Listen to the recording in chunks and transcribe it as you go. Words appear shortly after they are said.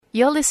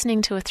You're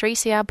listening to a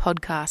 3CR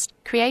podcast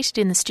created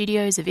in the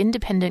studios of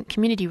independent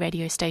community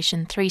radio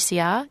station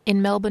 3CR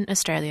in Melbourne,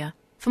 Australia.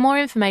 For more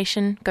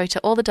information, go to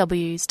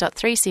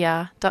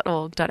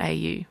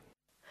allthews.3cr.org.au.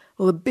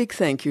 Well, a big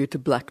thank you to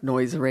Black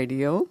Noise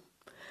Radio,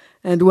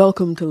 and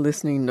welcome to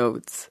Listening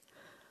Notes,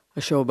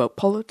 a show about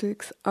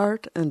politics,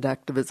 art and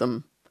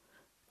activism,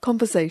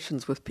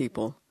 conversations with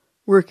people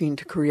working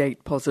to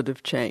create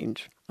positive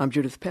change. I'm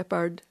Judith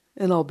Peppard,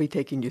 and I'll be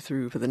taking you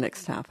through for the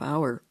next half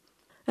hour.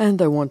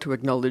 And I want to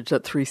acknowledge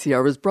that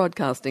 3CR is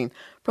broadcasting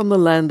from the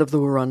land of the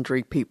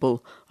Wurundjeri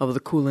people of the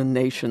Kulin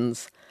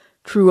Nations,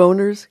 true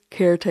owners,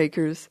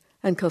 caretakers,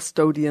 and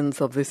custodians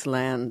of this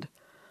land.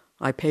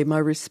 I pay my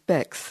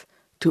respects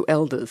to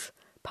elders,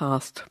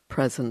 past,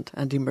 present,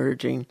 and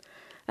emerging,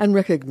 and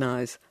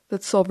recognize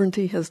that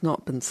sovereignty has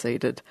not been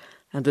ceded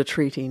and a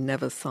treaty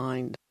never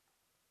signed.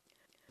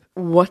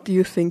 What do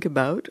you think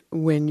about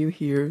when you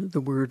hear the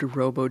word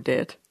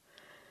robo-debt?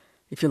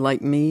 If you're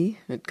like me,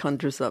 it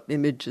conjures up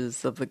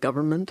images of the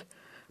government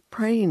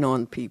preying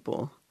on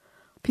people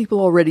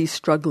already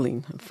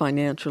struggling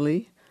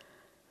financially,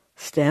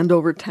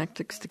 standover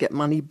tactics to get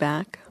money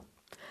back.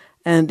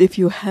 And if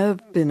you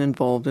have been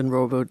involved in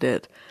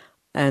robo-debt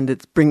and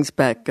it brings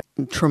back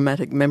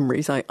traumatic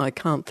memories, I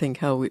can't think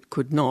how it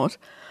could not,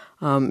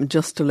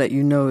 just to let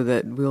you know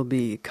that we'll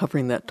be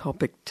covering that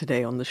topic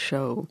today on the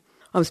show.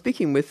 I'm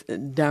speaking with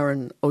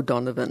Darren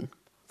O'Donovan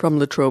from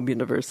La Trobe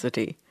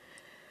University.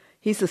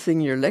 He's a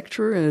senior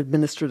lecturer in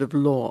administrative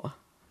law,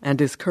 and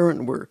his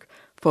current work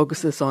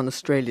focuses on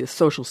Australia's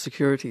social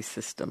security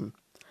system,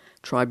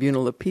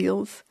 tribunal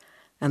appeals,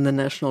 and the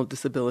National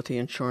Disability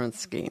Insurance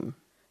Scheme.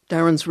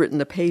 Darren's written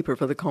a paper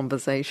for The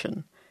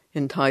Conversation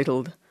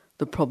entitled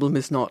 "The Problem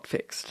is Not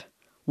Fixed: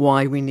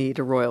 Why We Need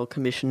a Royal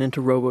Commission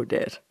into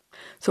Robo-Debt."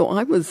 So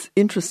I was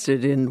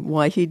interested in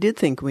why he did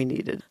think we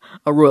needed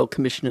a Royal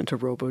Commission into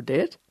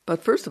Robo-Debt.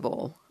 But first of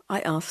all, I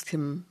asked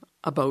him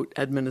about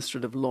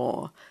administrative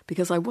law,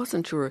 because I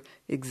wasn't sure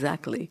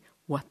exactly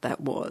what that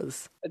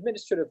was.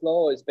 Administrative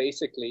law is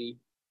basically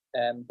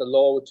the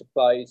law which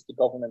applies to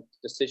government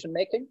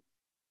decision-making.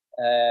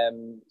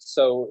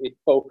 So it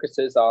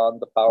focuses on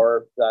the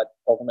power that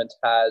government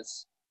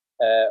has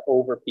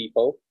over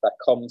people that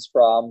comes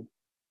from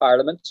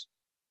Parliament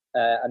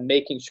and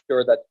making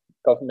sure that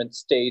government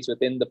stays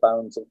within the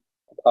bounds of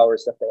the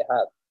powers that they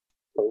have.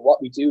 So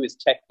what we do is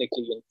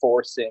technically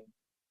enforcing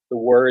the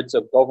words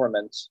of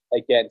government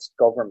against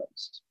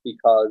government,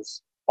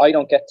 because I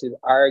don't get to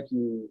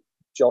argue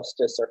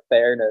justice or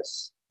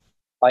fairness.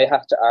 I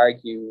have to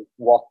argue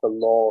what the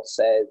law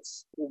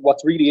says.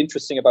 What's really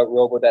interesting about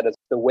robo-debt is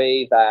the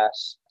way that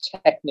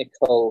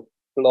technical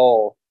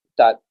flaw,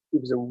 that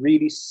it was a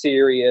really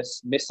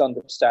serious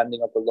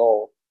misunderstanding of the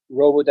law.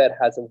 Robo-debt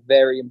has a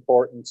very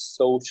important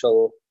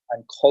social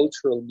and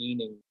cultural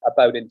meaning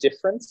about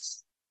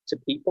indifference to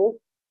people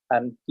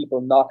and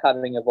people not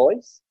having a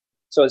voice.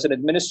 So as an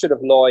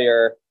administrative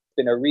lawyer, it's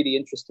been a really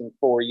interesting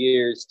 4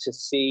 years to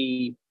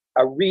see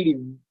a really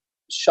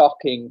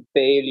shocking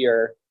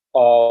failure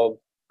of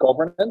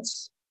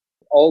governance,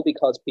 all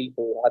because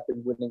people have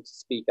been willing to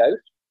speak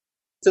out.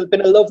 So it's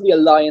been a lovely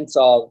alliance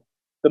of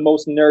the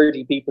most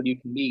nerdy people you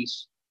can meet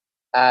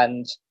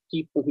and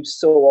people who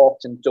so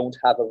often don't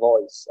have a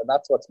voice. And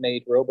that's what's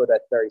made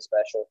robo-debt very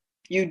special.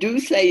 You do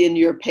say in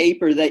your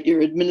paper that your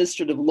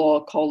administrative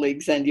law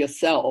colleagues and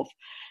yourself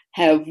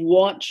have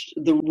watched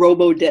the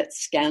robo-debt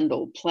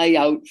scandal play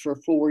out for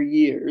 4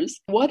 years.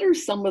 What are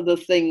some of the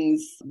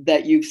things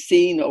that you've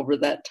seen over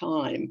that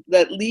time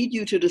that lead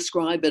you to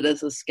describe it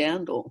as a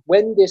scandal?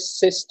 When this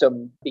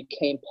system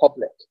became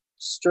public,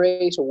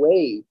 straight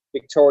away,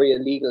 Victoria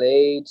Legal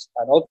Aid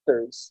and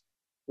others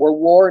were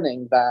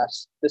warning that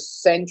the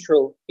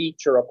central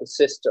feature of the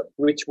system,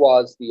 which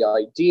was the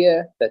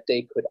idea that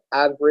they could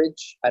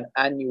average an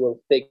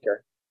annual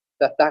figure,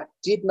 that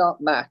did not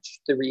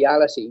match the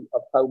reality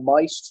of how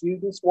my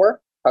students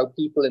work, how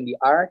people in the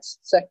arts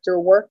sector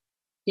work.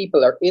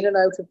 People are in and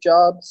out of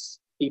jobs.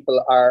 People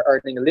are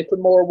earning a little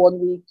more one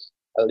week,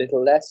 a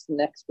little less the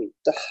next week.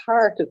 The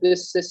heart of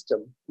this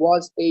system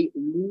was a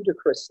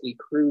ludicrously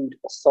crude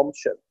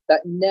assumption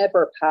that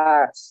never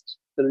passed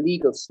the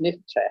legal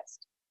sniff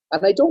test.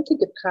 And I don't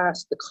think it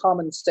passed the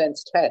common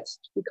sense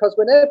test, because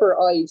whenever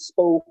I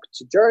spoke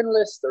to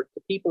journalists or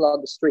to people on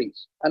the street,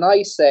 and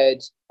I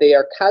said they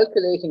are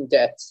calculating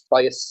debts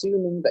by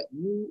assuming that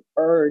you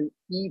earn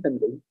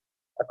evenly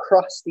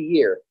across the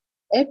year,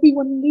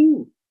 everyone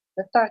knew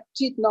that that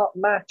did not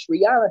match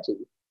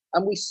reality.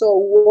 And we saw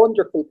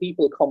wonderful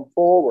people come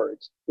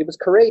forward. It was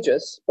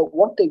courageous, but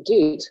what they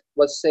did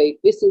was say,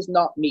 this is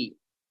not me.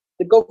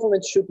 The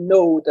government should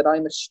know that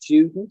I'm a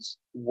student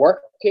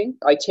working.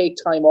 I take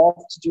time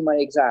off to do my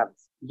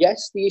exams.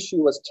 Yes, the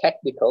issue was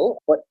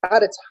technical, but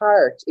at its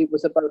heart, it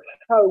was about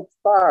how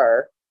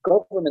far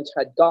government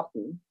had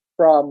gotten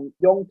from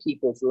young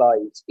people's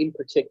lives in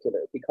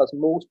particular, because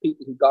most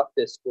people who got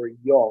this were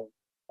young.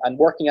 And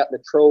working at La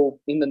Trobe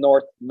in the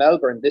north of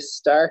Melbourne, this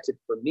started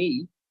for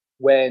me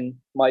when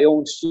my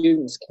own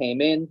students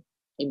came in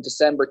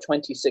December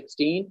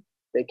 2016.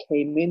 They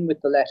came in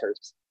with the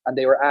letters and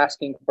they were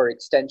asking for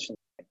extension.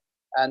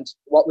 And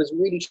what was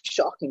really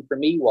shocking for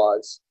me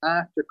was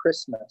after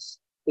Christmas,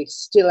 they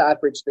still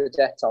averaged the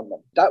deaths on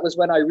them. That was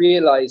when I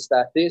realized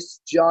that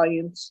this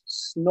giant,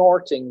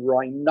 snorting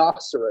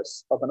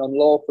rhinoceros of an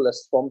unlawful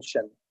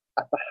assumption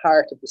at the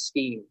heart of the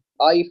scheme,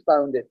 I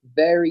found it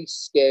very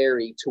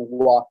scary to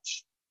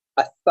watch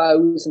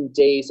 1,000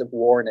 days of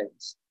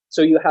warnings.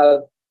 So you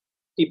have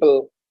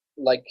people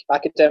like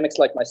academics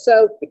like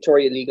myself,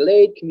 Victoria Legal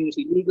Aid,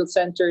 community legal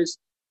centres,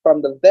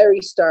 from the very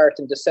start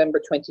in December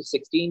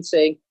 2016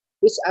 saying,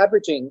 this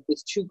averaging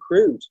is too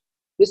crude.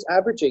 This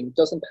averaging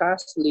doesn't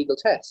pass the legal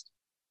test.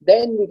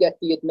 Then we get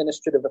the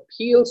Administrative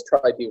Appeals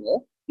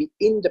Tribunal, the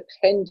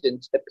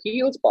independent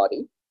appeals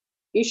body,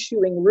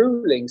 issuing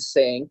rulings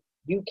saying,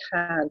 you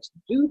can't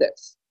do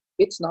this.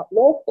 It's not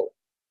lawful.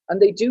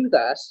 And they do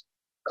that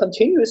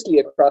continuously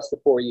across the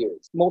 4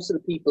 years. Most of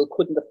the people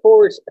couldn't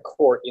afford a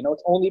court.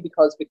 It's only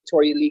because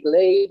Victoria Legal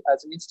Aid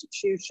as an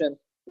institution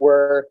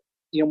were,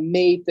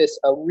 made this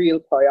a real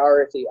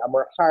priority and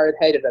were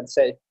hard-headed and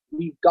said,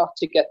 we've got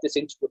to get this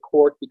into a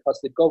court because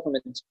the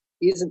government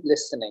isn't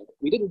listening.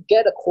 We didn't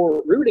get a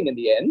court ruling in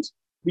the end.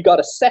 We got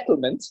a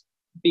settlement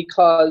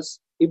because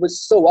it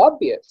was so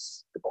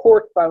obvious. The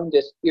court found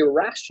it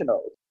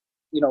irrational.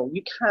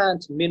 You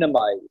can't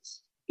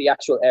minimize the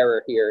actual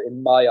error here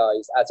in my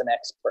eyes as an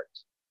expert.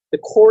 The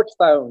court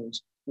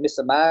found Miss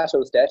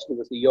Amato's death, who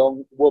was the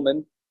young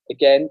woman,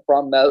 again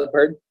from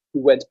Melbourne, who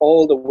went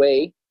all the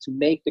way to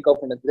make the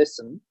government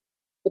listen.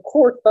 The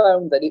court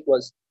found that it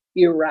was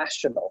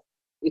irrational.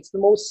 It's the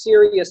most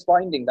serious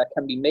finding that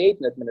can be made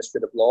in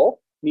administrative law.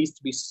 It needs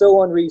to be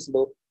so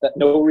unreasonable that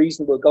no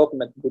reasonable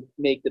government would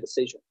make the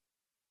decision.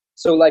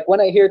 So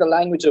when I hear the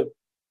language of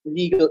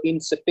legal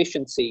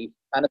insufficiency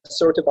and a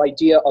sort of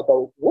idea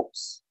about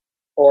whoops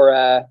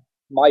or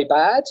my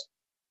bad,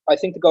 I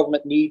think the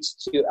government needs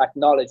to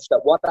acknowledge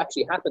that what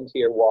actually happened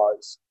here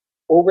was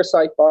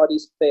oversight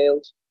bodies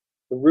failed,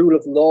 the rule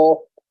of law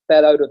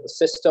fell out of the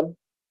system,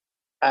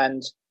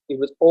 and it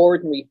was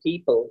ordinary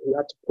people who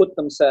had to put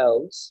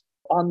themselves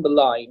on the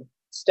line,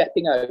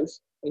 stepping out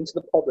into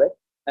the public,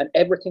 and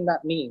everything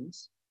that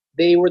means,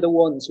 they were the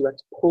ones who had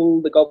to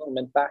pull the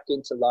government back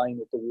into line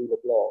with the rule of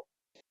law.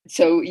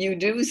 So you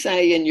do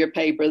say in your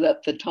paper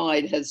that the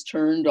tide has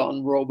turned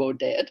on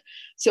Robodebt.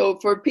 So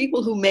for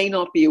people who may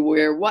not be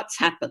aware, what's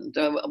happened?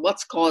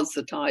 What's caused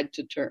the tide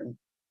to turn?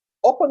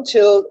 Up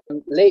until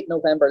late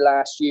November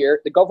last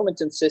year, the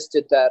government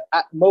insisted that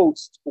at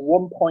most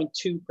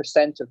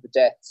 1.2% of the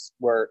deaths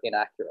were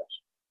inaccurate.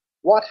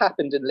 What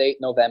happened in late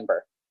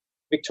November?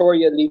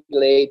 Victoria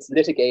Legal Aid's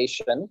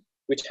litigation,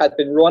 which had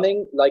been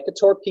running like a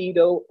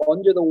torpedo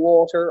under the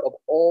water of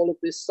all of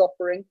this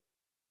suffering,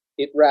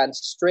 it ran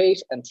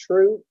straight and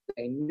true.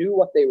 They knew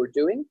what they were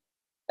doing.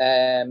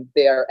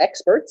 They are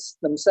experts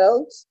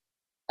themselves.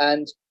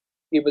 And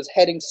it was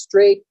heading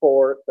straight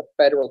for the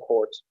federal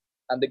court.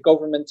 And the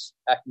government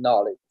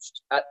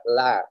acknowledged, at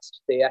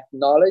last, they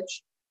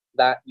acknowledged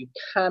that you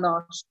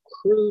cannot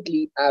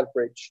crudely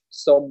average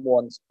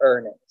someone's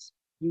earnings.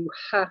 You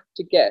have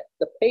to get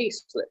the pay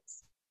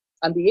slips.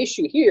 And the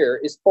issue here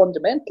is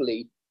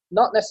fundamentally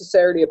not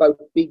necessarily about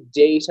big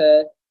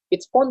data.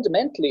 It's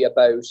fundamentally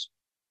about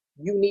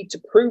you need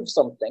to prove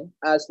something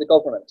as the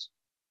government.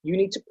 You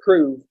need to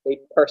prove a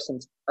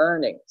person's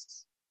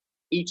earnings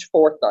each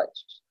fortnight.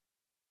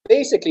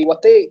 Basically,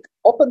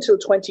 up until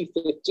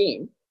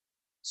 2015,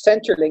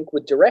 Centrelink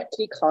would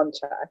directly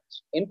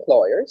contact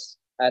employers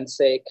and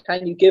say,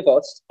 can you give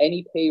us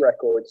any pay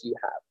records you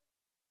have?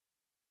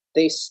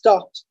 They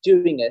stopped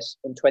doing it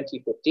in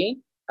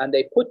 2015, and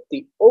they put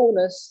the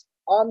onus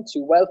onto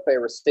welfare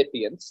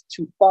recipients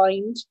to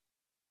find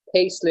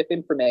payslip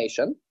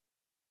information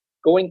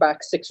going back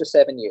 6 or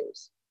 7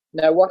 years.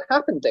 Now, what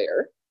happened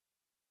there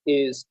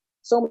is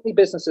so many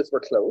businesses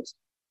were closed.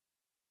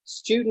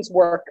 Students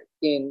work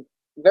in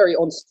very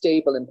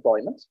unstable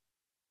employment.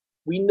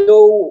 We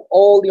know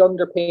all the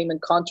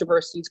underpayment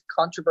controversies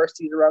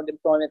around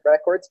employment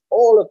records,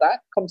 all of that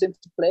comes into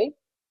play.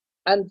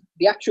 And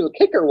the actual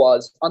kicker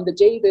was, on the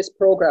day this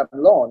program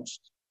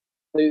launched,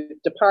 the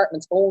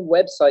department's own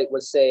website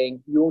was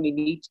saying you only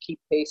need to keep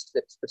pay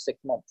slips for 6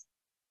 months.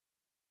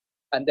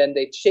 And then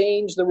they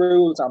changed the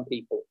rules on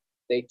people.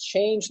 They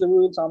changed the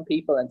rules on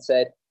people and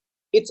said,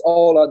 it's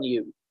all on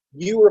you.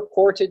 You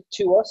reported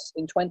to us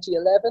in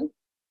 2011.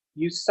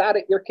 You sat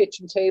at your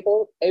kitchen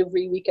table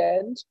every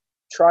weekend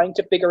trying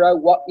to figure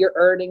out what your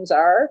earnings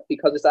are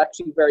because it's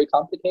actually very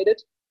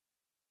complicated.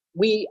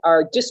 We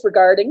are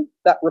disregarding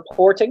that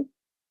reporting.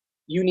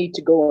 You need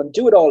to go and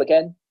do it all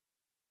again.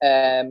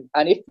 And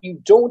if you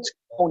don't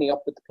pony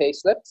up with the pay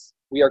slips,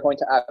 we are going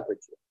to average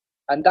you.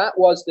 And that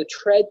was the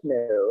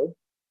treadmill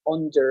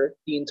under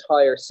the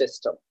entire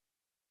system,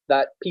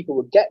 that people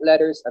would get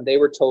letters and they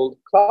were told,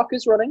 clock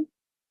is running,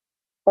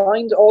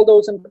 find all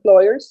those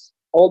employers,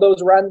 all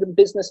those random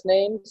business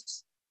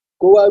names,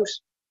 go out,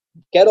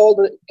 get all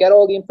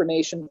the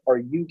information, or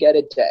you get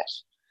a debt.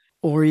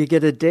 Or you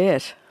get a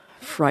debt.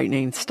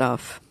 Frightening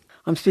stuff.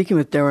 I'm speaking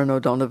with Darren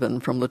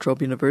O'Donovan from La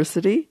Trobe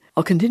University.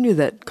 I'll continue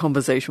that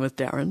conversation with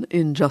Darren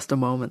in just a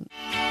moment.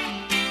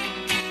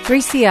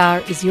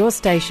 3CR is your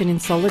station in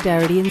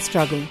solidarity and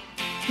struggle.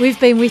 We've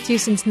been with you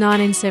since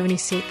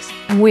 1976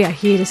 and we are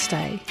here to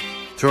stay.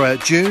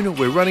 Throughout June,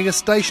 we're running a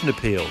station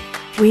appeal.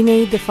 We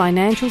need the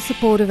financial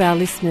support of our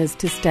listeners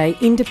to stay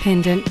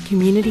independent,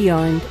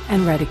 community-owned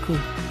and radical.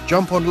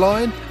 Jump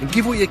online and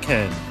give what you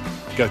can.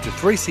 Go to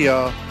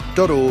 3cr.org.au.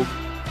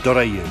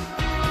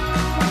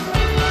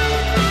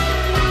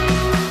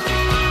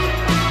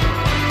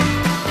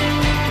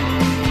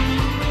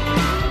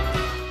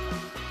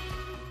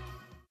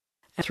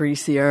 At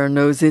 3CR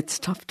knows it's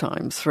tough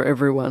times for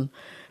everyone,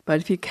 but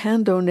if you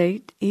can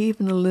donate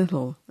even a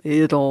little,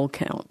 it all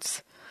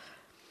counts.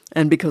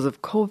 And because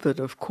of COVID,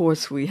 of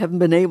course, we haven't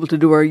been able to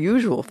do our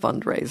usual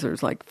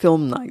fundraisers like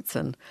film nights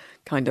and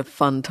kind of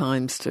fun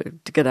times to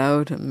get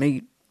out and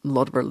meet a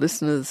lot of our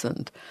listeners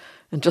and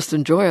just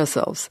enjoy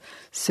ourselves.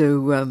 So,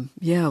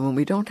 when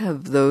we don't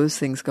have those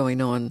things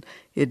going on,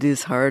 it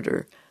is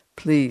harder.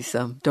 Please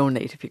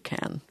donate if you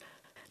can.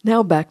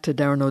 Now back to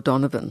Darren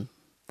O'Donovan.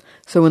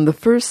 So in the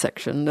first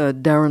section,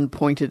 Darren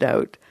pointed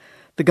out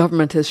the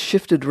government has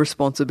shifted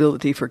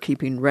responsibility for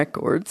keeping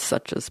records,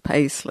 such as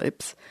pay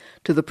slips,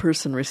 to the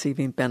person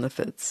receiving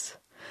benefits.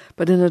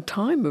 But in a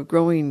time of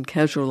growing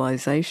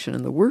casualisation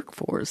in the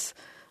workforce,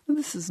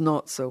 this is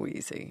not so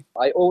easy.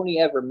 I only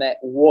ever met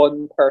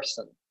one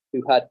person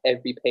who had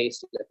every pay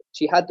slip.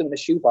 She had them in a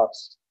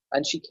shoebox,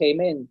 and she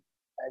came in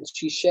and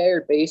she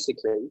shared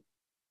basically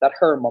that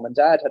her mum and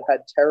dad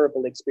had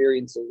terrible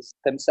experiences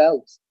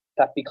themselves,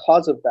 that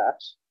because of that,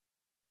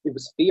 it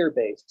was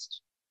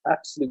fear-based,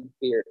 absolute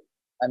fear.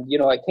 And,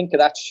 I think of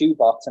that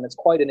shoebox, and it's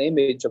quite an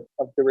image of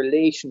the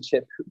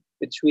relationship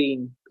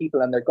between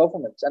people and their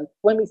governments. And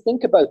when we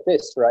think about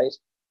this, right,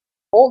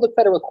 all the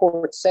federal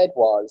court said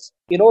was,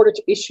 in order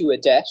to issue a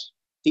debt,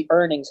 the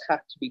earnings have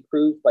to be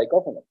proved by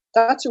government.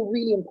 That's a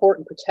really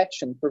important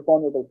protection for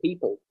vulnerable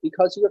people,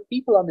 because you have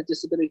people on the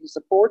disability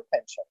support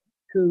pension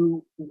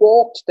who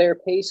walked their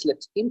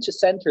payslips into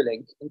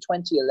Centrelink in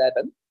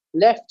 2011,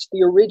 left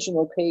the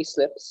original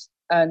payslips,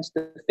 and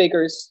the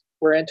figures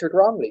were entered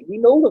wrongly. We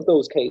know of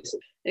those cases.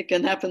 It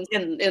can happen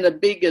in a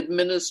big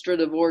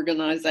administrative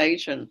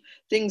organisation.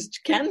 Things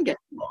can get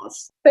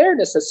lost.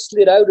 Fairness has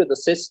slid out of the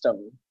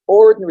system.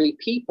 Ordinary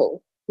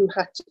people who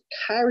had to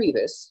carry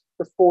this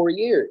for 4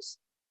 years.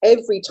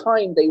 Every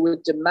time they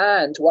would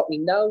demand what we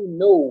now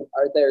know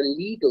are their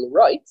legal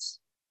rights,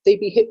 they'd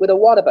be hit with a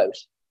what about?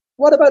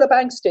 What about a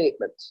bank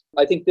statement?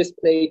 I think this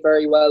played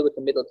very well with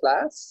the middle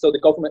class. So the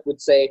government would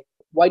say,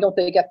 why don't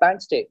they get bank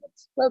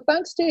statements? Well,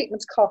 bank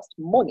statements cost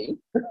money,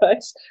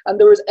 right? And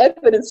there was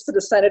evidence to the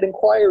Senate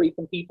inquiry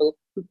from people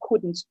who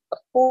couldn't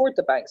afford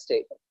the bank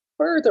statement.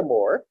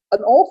 Furthermore,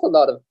 an awful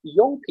lot of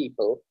young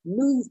people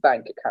move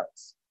bank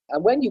accounts.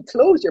 And when you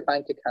close your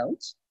bank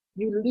account,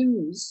 you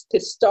lose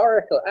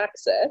historical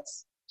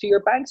access to your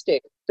bank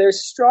statement.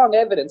 There's strong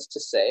evidence to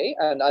say,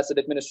 and as an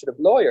administrative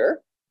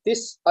lawyer,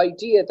 this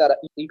idea that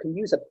you can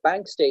use a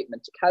bank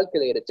statement to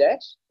calculate a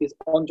debt is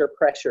under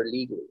pressure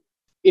legally.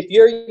 If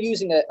you're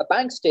using a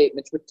bank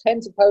statement, with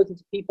tens of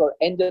thousands of people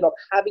ended up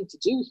having to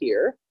do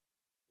here,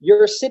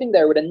 you're sitting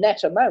there with a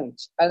net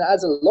amount. And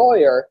as a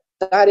lawyer,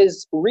 that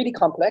is really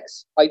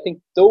complex. I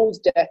think those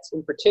debts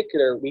in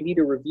particular, we need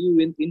a review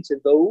into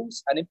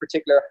those, and in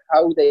particular,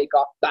 how they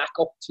got back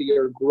up to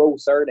your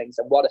gross earnings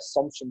and what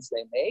assumptions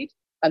they made.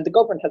 And the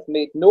government has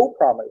made no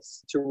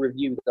promise to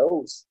review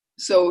those.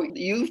 So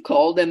you've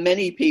called, and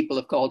many people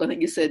have called, I think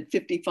you said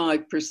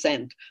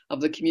 55% of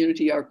the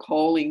community are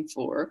calling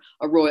for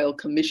a Royal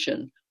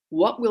Commission.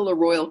 What will a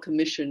Royal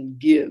Commission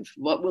give?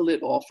 What will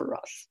it offer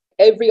us?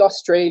 Every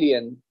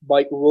Australian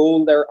might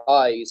roll their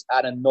eyes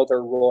at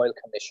another Royal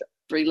Commission.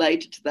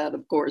 Related to that,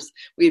 of course,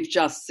 we've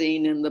just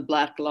seen in the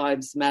Black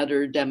Lives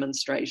Matter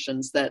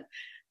demonstrations that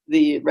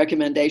the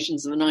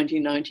recommendations of the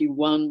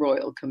 1991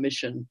 Royal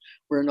Commission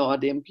were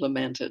not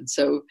implemented.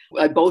 So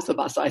both of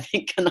us, I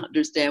think, can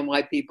understand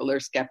why people are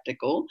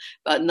sceptical.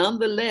 But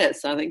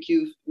nonetheless, I think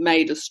you've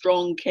made a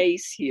strong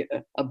case here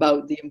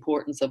about the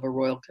importance of a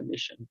Royal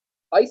Commission.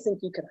 I think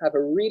you can have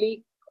a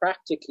really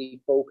practically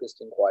focused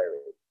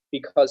inquiry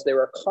because there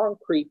are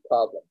concrete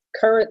problems.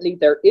 Currently,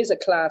 there is a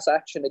class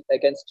action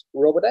against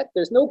Robodebt.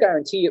 There's no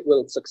guarantee it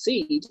will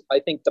succeed. I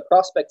think the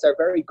prospects are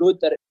very good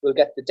that it will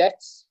get the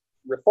debts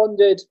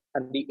refunded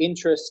and the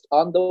interest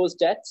on those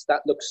debts.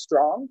 That looks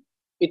strong.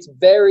 It's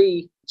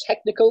very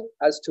technical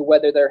as to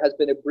whether there has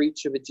been a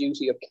breach of a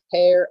duty of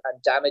care and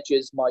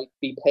damages might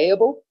be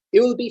payable.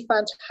 It will be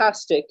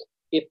fantastic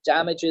if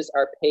damages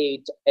are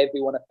paid to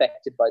everyone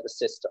affected by the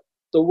system.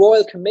 The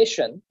Royal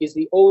Commission is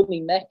the only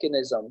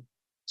mechanism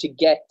to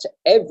get to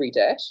every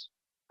debt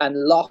and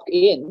lock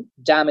in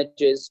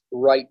damages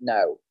right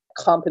now,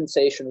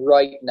 compensation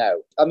right now.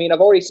 I mean, I've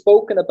already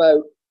spoken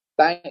about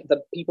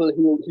the people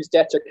whose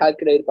debts are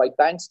calculated by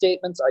bank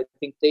statements. I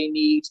think they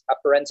need a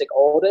forensic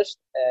audit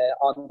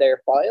on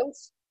their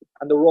files.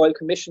 And the Royal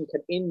Commission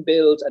can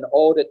inbuild an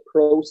audit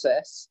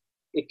process.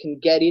 It can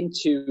get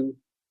into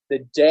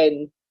the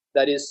den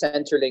that is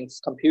Centrelink's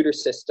computer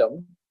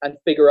system and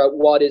figure out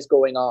what is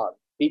going on.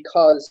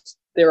 Because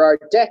there are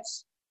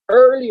debts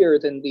earlier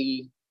than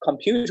the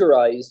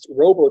computerized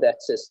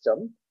robo-debt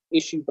system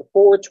issued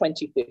before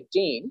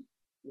 2015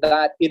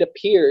 that it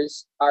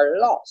appears are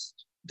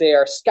lost. They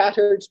are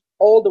scattered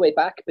all the way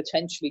back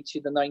potentially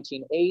to the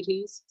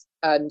 1980s,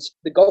 and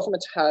the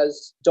government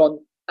has done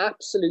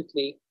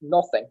absolutely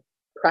nothing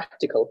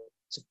practical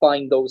to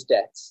find those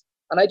debts.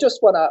 And I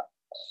just want to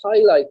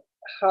highlight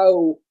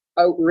how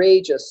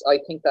outrageous I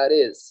think that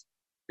is,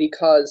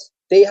 because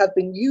they have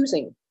been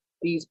using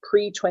these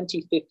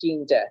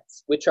pre-2015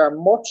 debts, which are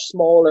much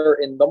smaller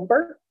in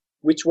number,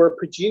 which were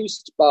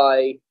produced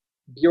by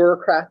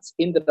bureaucrats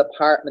in the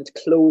department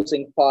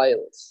closing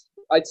files.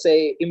 I'd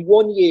say in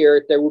 1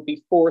 year, there would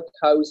be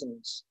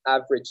 4,000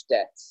 average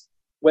debts.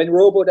 When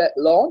RoboDebt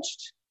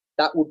launched,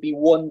 that would be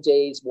 1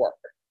 day's work.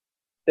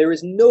 There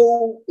is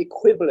no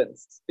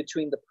equivalence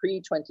between the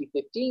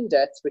pre-2015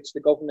 debts, which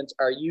the government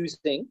are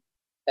using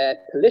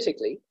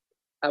politically,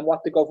 and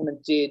what the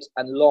government did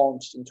and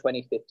launched in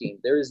 2015.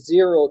 There is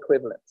zero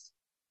equivalence.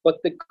 But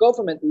the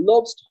government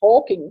loves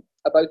talking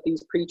about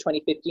these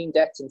pre-2015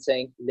 debts and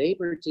saying,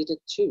 Labour did it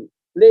too.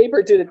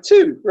 Labour did it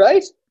too,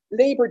 right?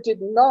 Labour did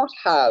not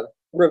have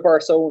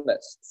reverse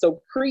onus.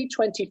 So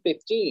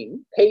pre-2015,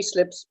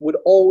 payslips would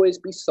always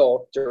be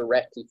sought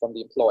directly from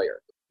the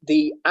employer.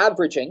 The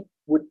averaging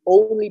would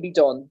only be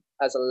done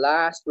as a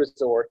last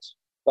resort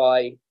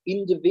by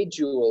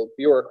individual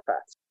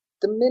bureaucrats.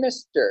 The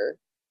minister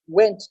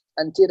went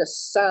and did a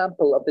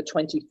sample of the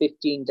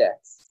 2015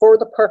 debts for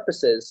the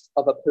purposes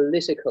of a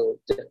political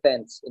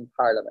defence in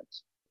Parliament.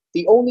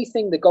 The only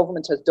thing the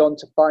government has done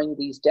to find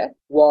these debts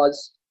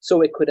was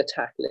so it could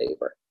attack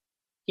Labour.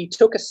 He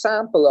took a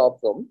sample of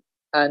them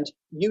and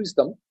used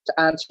them to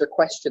answer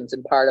questions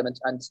in Parliament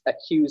and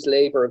accuse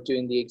Labour of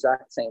doing the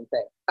exact same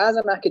thing. As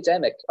an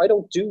academic, I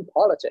don't do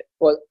politics,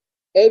 but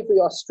every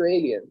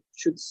Australian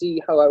should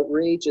see how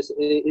outrageous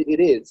it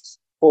is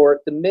for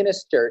the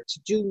minister to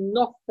do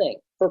nothing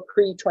for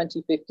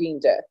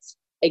pre-2015 debts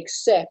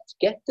except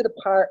get the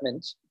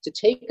department to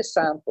take a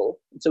sample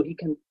so he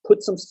can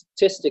put some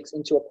statistics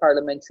into a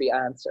parliamentary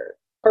answer.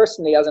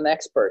 Personally, as an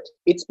expert,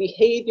 it's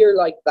behaviour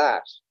like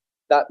that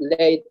that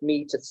led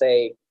me to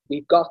say,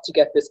 we've got to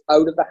get this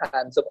out of the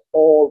hands of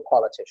all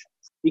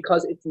politicians,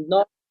 because it's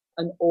not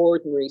an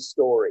ordinary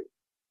story.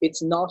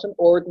 It's not an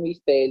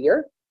ordinary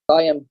failure.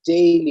 I am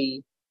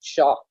daily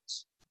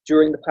shocked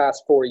during the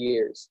past 4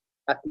 years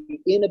at the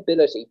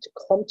inability to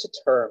come to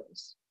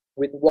terms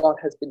with what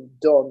has been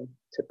done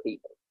to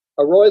people.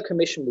 A Royal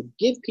Commission would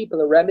give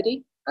people a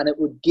remedy, and it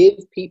would give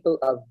people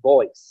a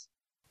voice.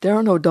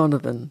 Darren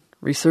O'Donovan,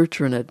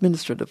 researcher in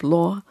administrative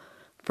law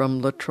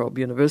from La Trobe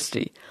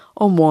University,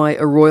 on why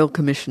a Royal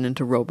Commission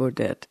into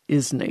RoboDebt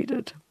is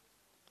needed.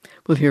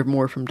 We'll hear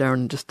more from Darren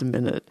in just a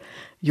minute.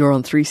 You're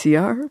on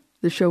 3CR.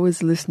 The show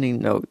is Listening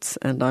Notes,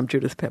 and I'm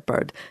Judith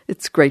Peppard.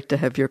 It's great to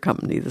have your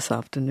company this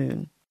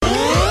afternoon.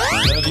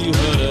 Have you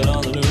heard it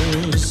on the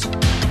news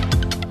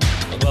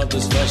about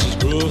this fascist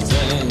growth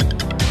thing?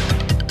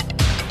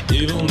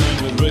 Evil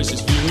men with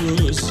racist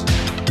views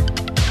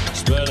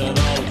spreading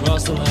all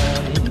across the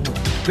land.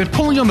 They're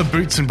pulling on the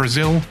boots in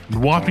Brazil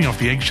and wiping off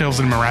the eggshells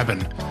in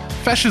Moorabbin.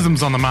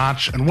 Fascism's on the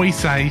march, and we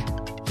say,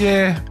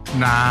 yeah,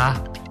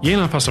 nah.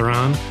 Yena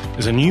Pasaran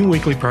is a new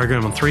weekly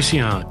program on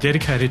 3CR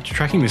dedicated to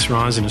tracking this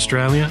rise in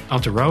Australia,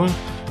 Aotearoa,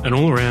 and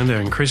all around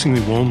our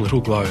increasingly warm little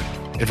globe.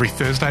 Every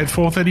Thursday at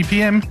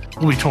 4:30pm,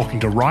 we'll be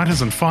talking to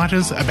writers and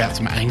fighters about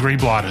some angry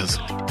blighters.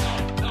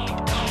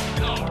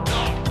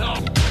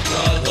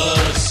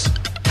 Brothers,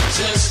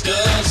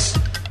 sisters,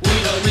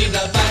 we don't need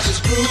that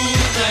fascist groove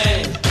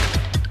thing.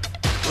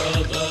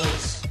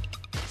 Brothers,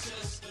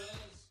 sisters.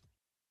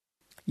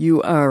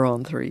 You are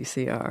on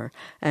 3CR,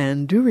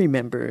 and do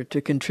remember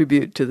to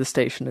contribute to the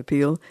station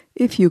appeal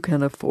if you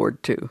can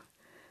afford to.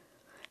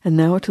 And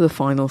now to the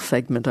final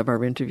segment of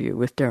our interview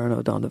with Darren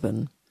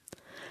O'Donovan.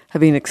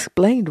 Having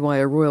explained why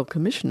a Royal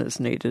Commission is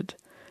needed,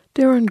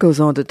 Darren goes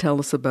on to tell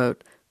us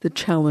about the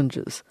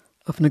challenges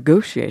of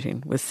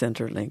negotiating with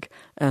Centrelink,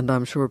 and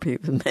I'm sure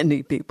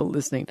many people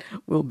listening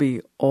will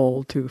be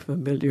all too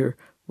familiar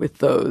with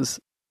those.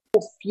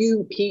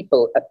 Few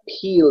people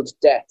appealed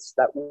debts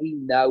that we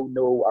now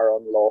know are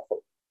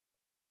unlawful.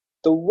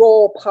 The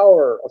raw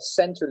power of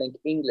Centrelink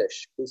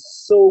English is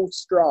so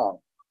strong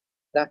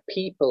that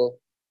people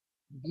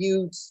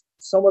viewed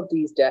some of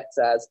these debts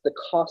as the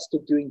cost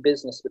of doing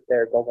business with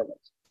their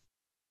government,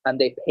 and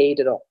they paid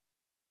it up.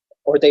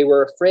 Or they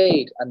were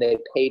afraid and they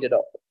paid it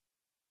up.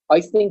 I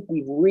think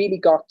we've really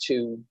got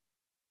to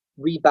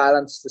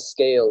rebalance the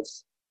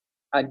scales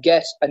and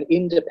get an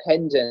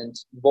independent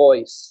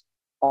voice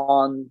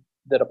on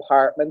the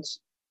department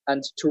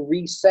and to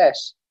reset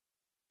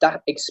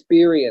that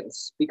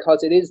experience,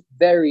 because it is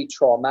very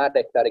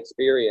traumatic, that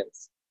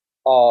experience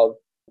of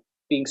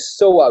being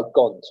so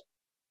outgunned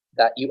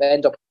that you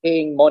end up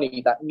paying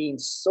money that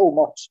means so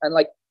much. And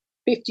like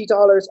 $50,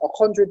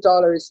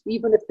 $100,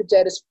 even if the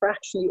debt is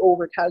fractionally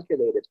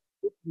overcalculated,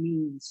 it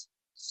means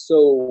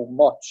so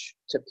much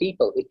to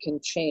people. It can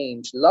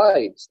change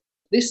lives.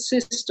 This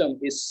system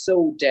is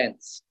so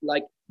dense.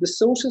 Like the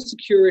Social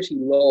Security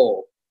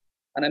law,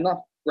 and I'm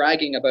not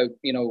bragging about,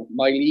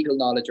 my legal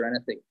knowledge or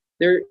anything.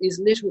 There is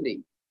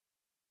literally,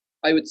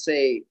 I would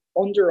say,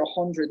 under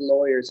 100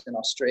 lawyers in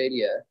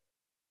Australia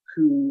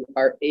who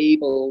are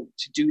able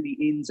to do the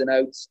ins and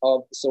outs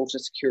of the Social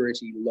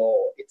Security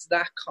law. It's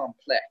that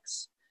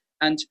complex.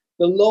 And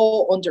the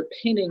law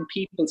underpinning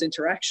people's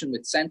interaction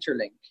with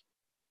Centrelink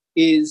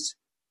is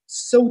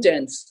so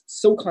dense,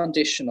 so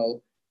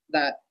conditional,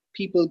 that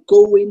people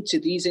go into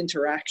these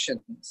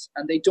interactions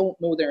and they don't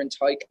know their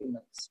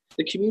entitlements.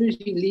 The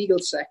community legal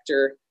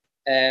sector,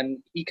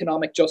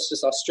 Economic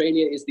Justice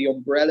Australia is the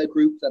umbrella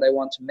group that I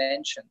want to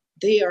mention.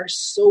 They are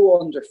so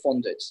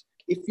underfunded.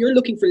 If you're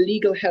looking for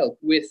legal help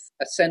with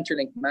a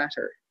Centrelink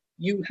matter,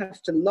 you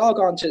have to log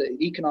on to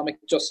Economic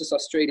Justice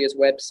Australia's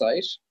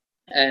website,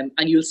 and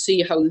you'll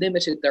see how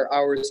limited their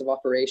hours of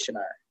operation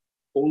are.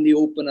 Only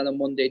open on a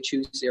Monday,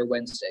 Tuesday or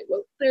Wednesday.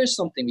 Well, there's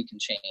something we can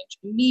change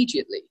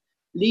immediately.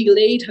 Legal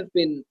Aid have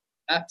been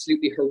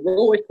absolutely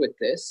heroic with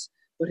this,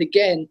 but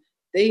again,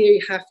 they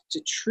have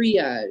to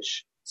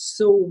triage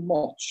so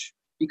much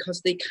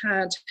because they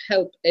can't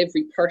help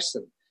every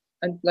person.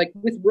 And like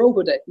with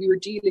Robodebt, we were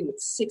dealing with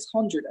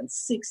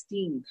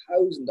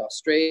 616,000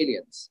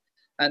 Australians.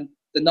 And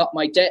the Not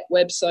My Debt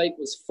website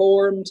was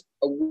formed,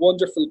 a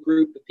wonderful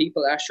group of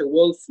people, Asher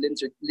Wolf,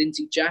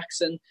 Lindsay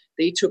Jackson.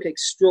 They took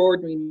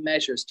extraordinary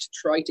measures to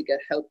try to get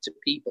help to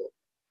people.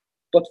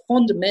 But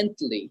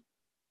fundamentally,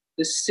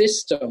 the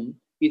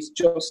system is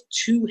just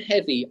too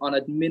heavy on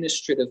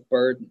administrative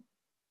burden.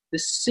 The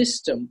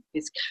system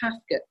is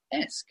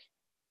Kafkaesque.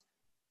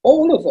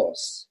 All of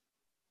us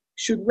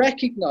should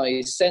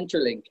recognize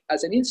Centrelink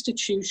as an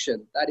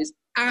institution that is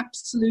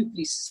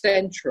absolutely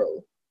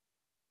central.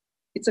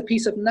 It's a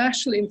piece of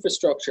national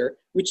infrastructure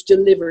which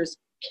delivers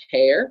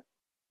care,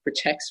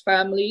 protects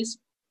families,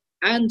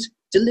 and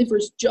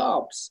delivers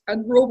jobs.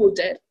 And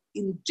Robodebt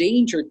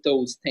endangered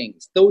those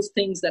things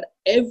that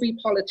every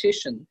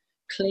politician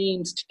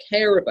claims to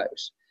care about.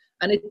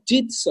 And it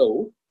did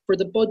so for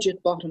the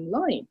budget bottom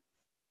line.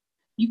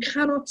 You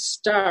cannot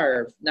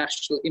starve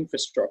national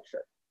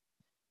infrastructure.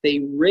 They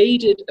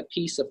raided a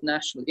piece of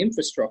national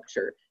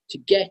infrastructure to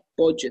get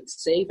budget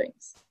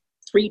savings.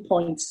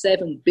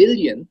 3.7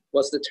 billion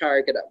was the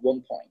target at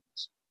one point.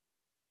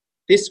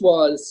 This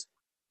was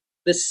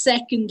the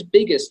second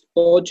biggest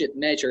budget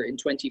measure in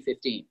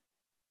 2015.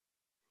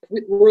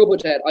 With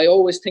Robodebt, I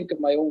always think of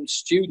my own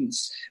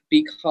students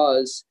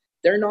because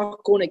they're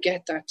not going to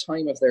get that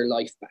time of their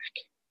life back.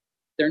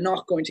 They're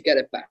not going to get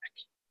it back.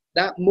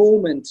 That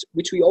moment,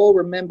 which we all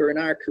remember in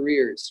our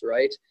careers,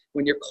 right?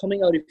 When you're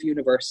coming out of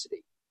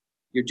university,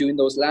 you're doing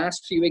those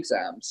last few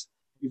exams,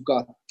 you've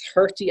got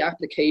 30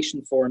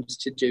 application forms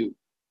to do,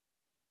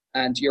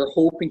 and you're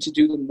hoping to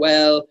do them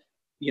well.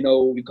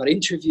 You've got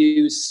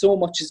interviews, so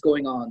much is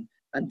going on.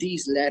 And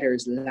these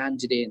letters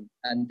landed in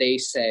and they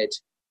said,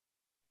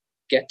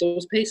 get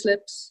those pay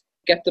slips,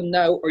 get them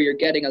now, or you're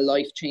getting a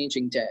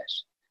life-changing debt.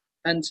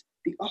 And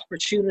the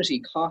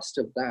opportunity cost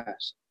of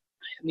that,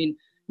 I mean,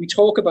 we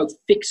talk about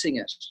fixing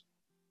it.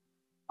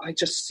 I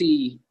just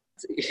see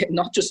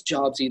not just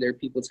jobs either,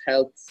 people's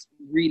health,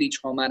 really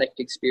traumatic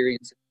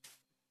experiences.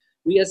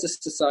 We as a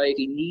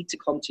society need to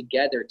come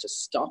together to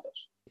stop it.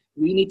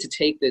 We need to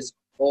take this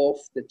off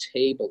the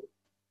table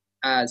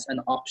as an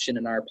option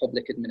in our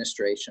public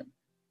administration.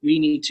 We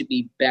need to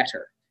be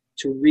better,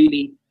 to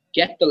really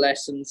get the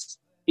lessons,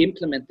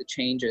 implement the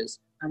changes,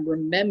 and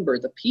remember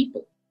the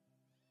people.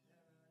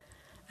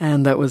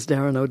 And that was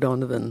Darren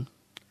O'Donovan,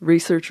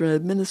 researcher in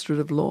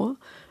administrative law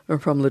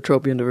from La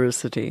Trobe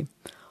University,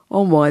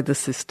 on why the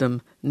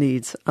system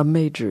needs a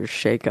major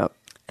shake-up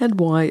and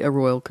why a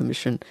Royal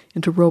Commission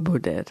into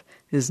Robodebt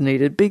is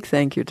needed. Big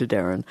thank you to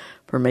Darren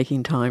for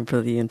making time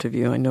for the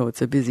interview. I know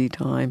it's a busy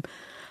time,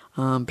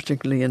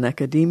 particularly in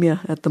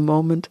academia at the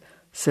moment.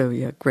 So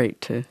yeah,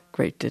 great to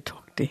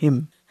talk to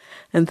him.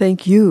 And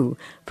thank you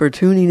for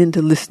tuning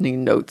into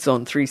Listening Notes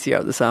on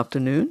 3CR this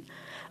afternoon.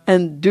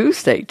 And do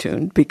stay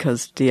tuned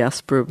because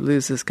Diaspora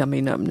Blues is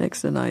coming up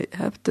next, and I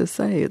have to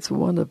say it's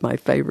one of my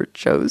favorite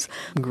shows.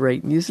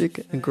 Great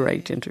music and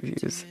great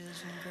interviews.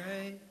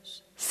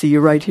 See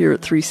you right here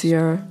at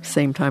 3CR,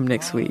 same time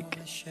next week.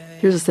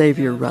 Here's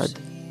Xavier Rudd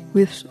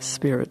with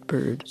Spirit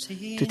Bird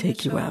to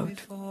take you out.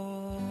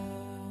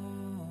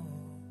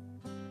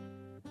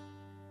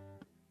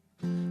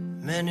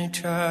 Many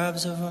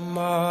tribes of a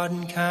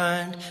modern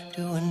kind,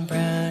 doing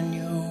brand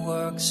new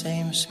work,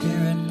 same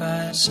spirit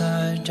by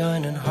side,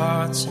 joining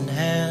hearts and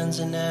hands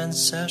in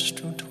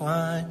ancestral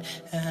twine,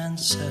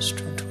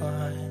 ancestral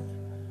twine.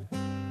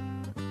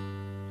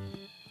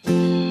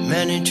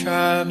 Many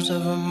tribes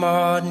of a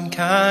modern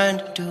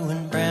kind,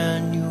 doing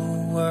brand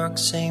new work,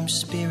 same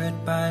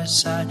spirit by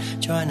side,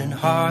 joining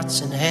hearts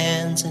and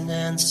hands in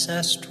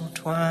ancestral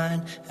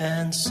twine,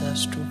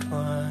 ancestral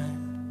twine.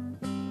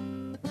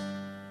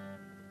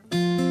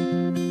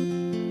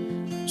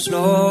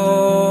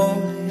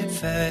 Slowly it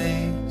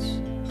fades,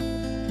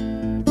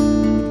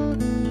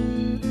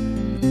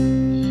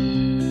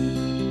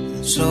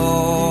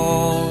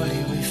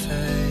 slowly we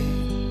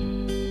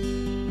fade.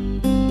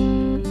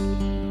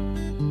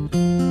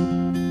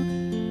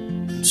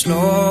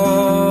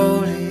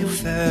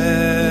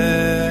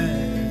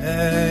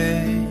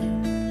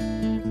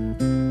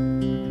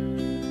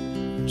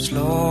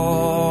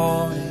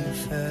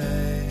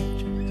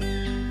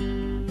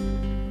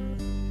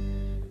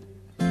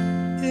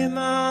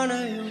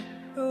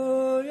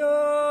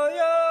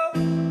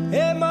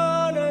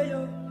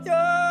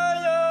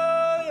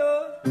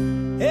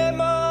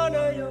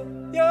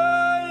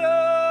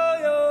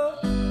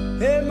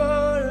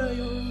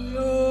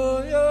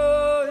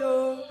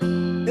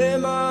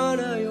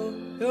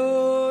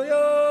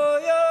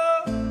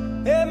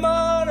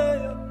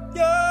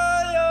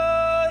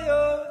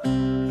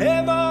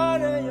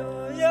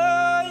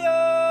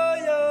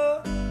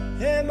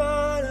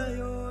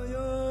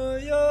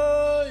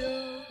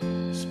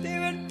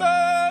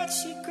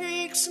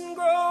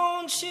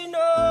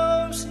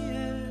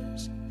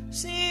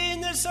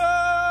 this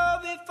all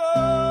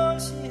before,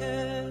 she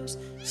has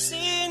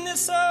seen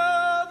this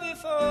all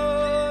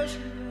before, she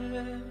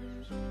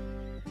has.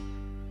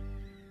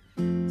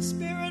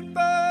 Spirit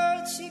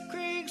bird, she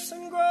creaks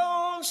and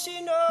groans,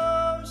 she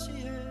knows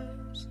she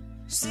has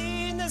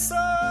seen this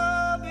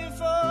all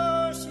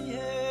before, she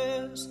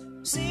has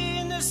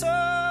seen this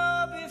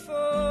all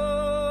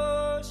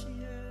before, she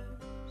has.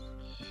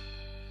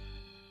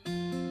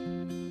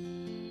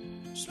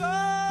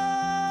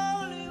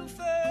 Slowly you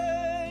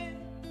fade,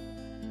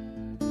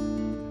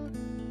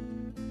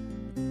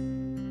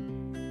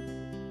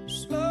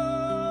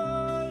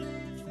 slowly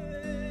you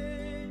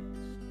fade,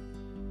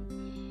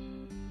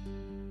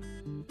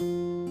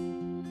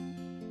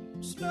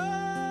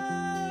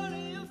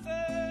 slowly you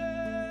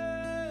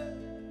fade,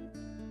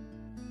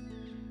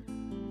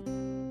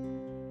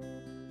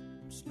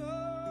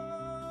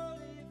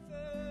 slowly you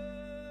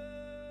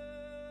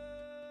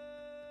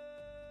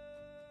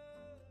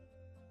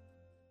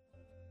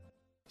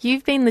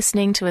You've been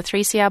listening to a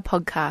 3CR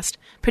podcast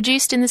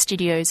produced in the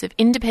studios of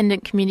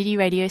independent community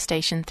radio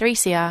station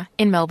 3CR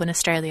in Melbourne,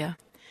 Australia.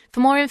 For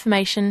more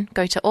information,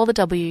 go to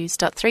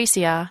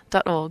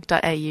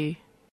allthews.3cr.org.au.